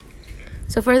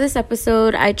So for this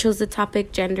episode, I chose the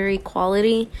topic gender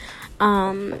equality.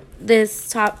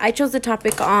 I chose the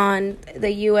topic on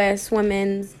the U.S.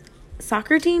 women's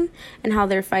soccer team and how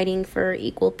they're fighting for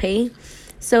equal pay.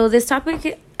 So this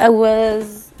topic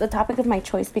was the topic of my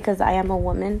choice because I am a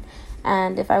woman,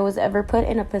 and if I was ever put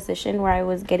in a position where I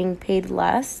was getting paid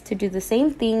less to do the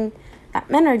same thing that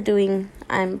men are doing,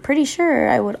 I'm pretty sure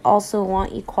I would also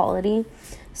want equality.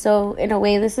 So in a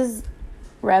way, this is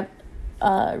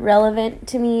relevant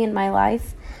to me in my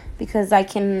life because I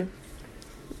can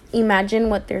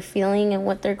imagine what they're feeling and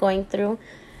what they're going through.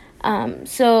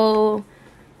 So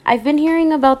I've been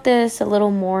hearing about this a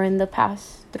little more in the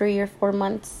past 3 or 4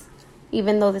 months,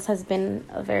 even though this has been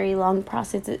a very long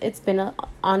process. It's been an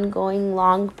ongoing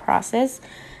long process.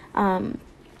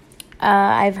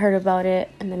 I've heard about it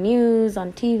in the news,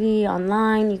 on TV,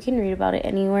 online. You can read about it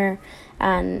anywhere.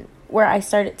 And where I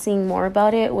started seeing more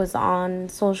about it was on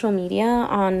social media,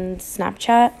 on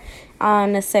Snapchat,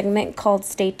 on a segment called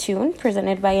Stay Tuned,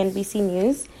 presented by NBC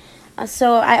News.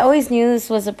 So I always knew this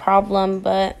was a problem,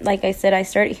 but like I said, I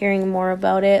started hearing more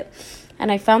about it.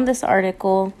 And I found this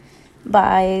article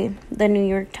by the New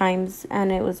York Times,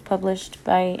 and it was published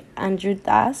by Andrew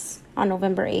Das on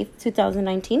November 8th,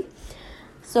 2019.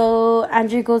 So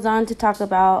Andrew goes on to talk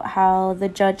about how the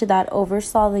judge that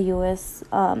oversaw the U.S.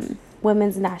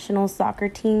 Women's national soccer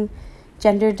team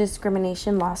gender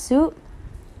discrimination lawsuit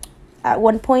at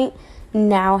one point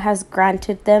now has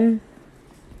granted them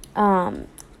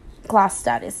class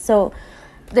status. So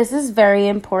this is very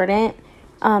important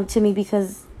to me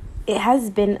because it has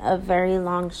been a very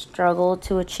long struggle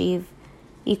to achieve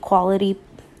equality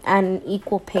and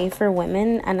equal pay for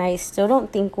women, and I still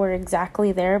don't think we're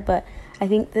exactly there, but I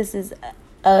think this is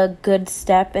a good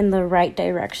step in the right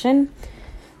direction.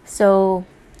 So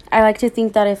I like to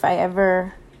think that if I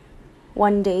ever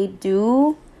one day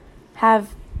do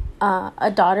have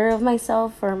a daughter of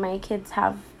myself, or my kids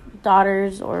have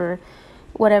daughters, or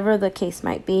whatever the case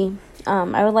might be,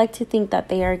 I would like to think that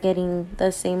they are getting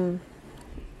the same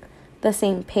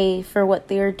pay for what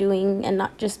they are doing, and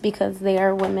not just because they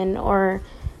are women or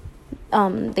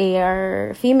they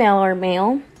are female or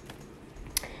male.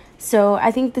 So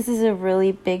I think this is a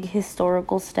really big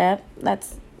historical step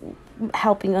that's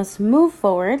helping us move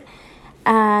forward.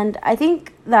 And I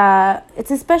think that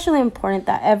it's especially important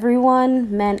that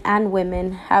everyone, men and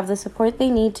women, have the support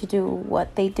they need to do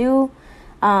what they do.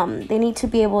 They need to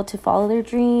be able to follow their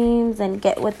dreams and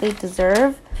get what they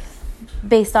deserve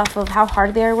based off of how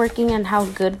hard they are working and how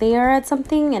good they are at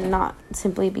something, and not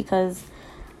simply because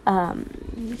of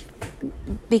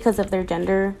their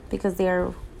gender, because they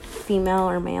are female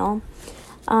or male.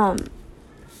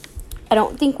 I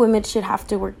don't think women should have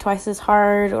to work twice as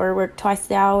hard or work twice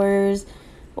the hours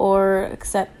or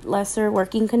accept lesser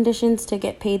working conditions to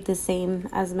get paid the same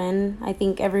as men. I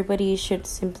think everybody should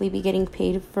simply be getting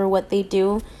paid for what they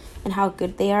do and how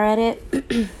good they are at it.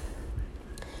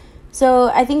 So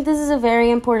I think this is a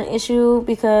very important issue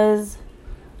because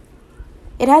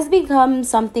it has become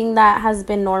something that has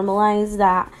been normalized,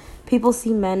 that people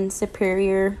see men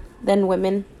superior than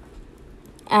women.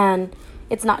 And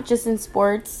it's not just in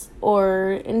sports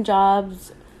or in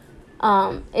jobs.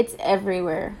 It's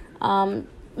everywhere.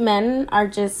 Men are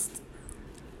just...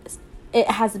 It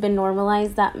has been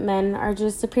normalized that men are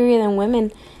just superior than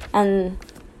women. And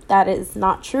that is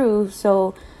not true.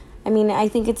 So, I mean, I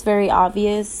think it's very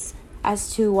obvious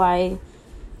as to why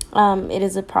it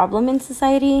is a problem in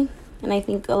society. And I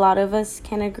think a lot of us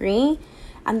can agree.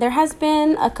 And there has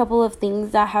been a couple of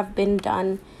things that have been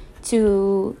done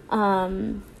to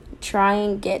try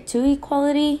and get to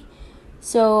equality.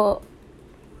 So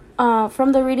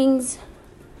from the readings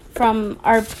from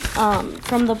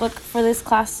the book for this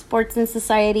class, Sports and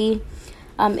Society,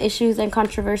 Issues and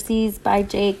Controversies by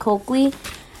Jay Coakley,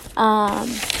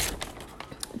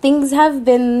 things have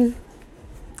been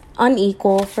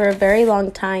unequal for a very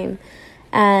long time.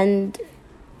 And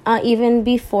even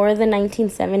before the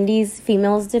 1970s,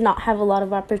 females did not have a lot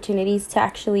of opportunities to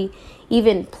actually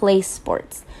even play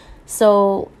sports.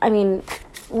 So, I mean,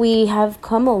 we have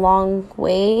come a long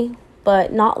way,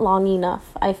 but not long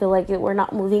enough. I feel like we're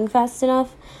not moving fast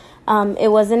enough.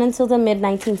 It wasn't until the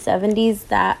mid-1970s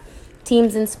that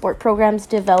teams and sport programs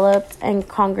developed and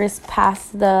Congress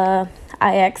passed the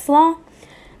IX law.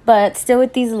 But still,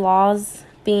 with these laws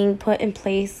being put in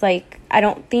place, like, I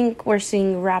don't think we're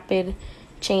seeing rapid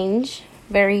change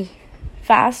very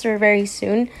fast or very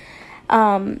soon.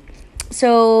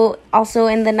 So also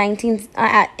in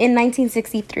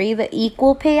 1963, the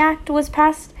Equal Pay Act was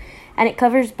passed, and it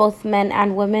covers both men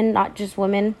and women, not just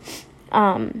women.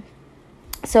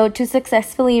 So to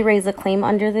successfully raise a claim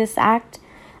under this act,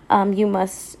 you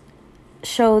must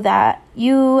show that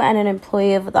you and an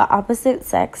employee of the opposite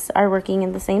sex are working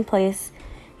in the same place.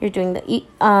 You're doing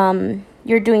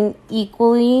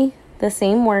equally the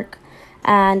same work,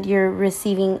 and you're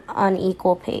receiving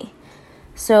unequal pay.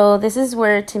 So this is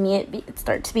where, to me, it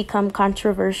starts to become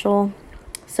controversial.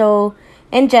 So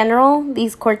in general,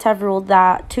 these courts have ruled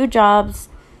that two jobs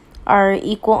are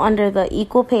equal under the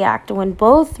Equal Pay Act when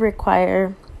both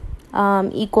require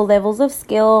equal levels of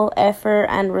skill, effort,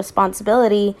 and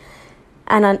responsibility,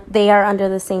 and they are under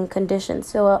the same conditions.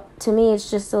 So to me,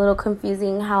 it's just a little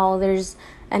confusing how there's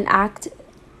an act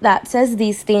that says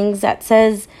these things, that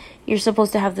says you're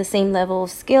supposed to have the same level of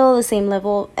skill, the same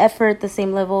level of effort, the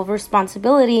same level of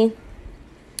responsibility,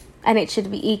 and it should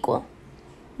be equal.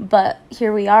 But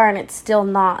here we are, and it's still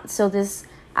not. So this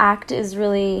act is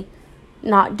really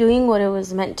not doing what it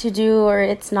was meant to do, or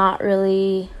it's not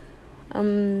really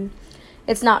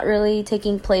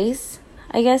taking place,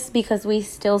 I guess, because we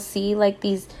still see like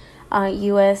these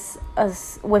U.S.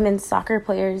 Women's soccer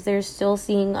players, they're still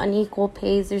seeing unequal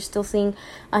pays, they're still seeing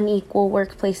unequal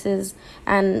workplaces,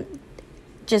 and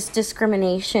just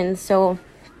discrimination. So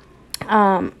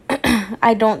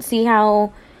I don't see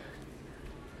how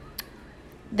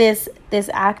this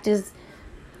act is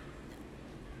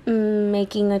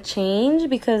making a change,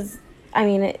 because I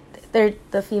mean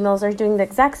the females are doing the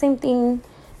exact same thing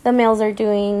the males are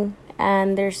doing,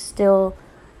 and there's still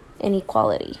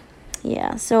inequality.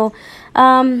 Yeah, so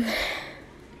I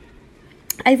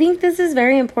think this is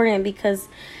very important because,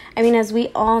 I mean, as we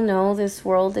all know, this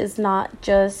world is not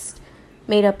just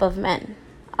made up of men.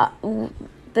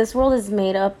 This world is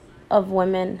made up of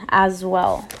women as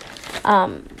well.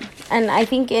 And I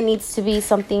think it needs to be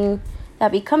something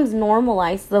that becomes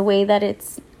normalized, the way that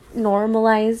it's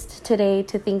normalized today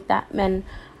to think that men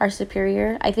are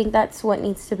superior. I think that's what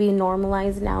needs to be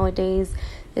normalized nowadays,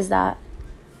 is that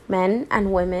men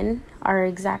and women are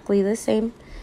exactly the same.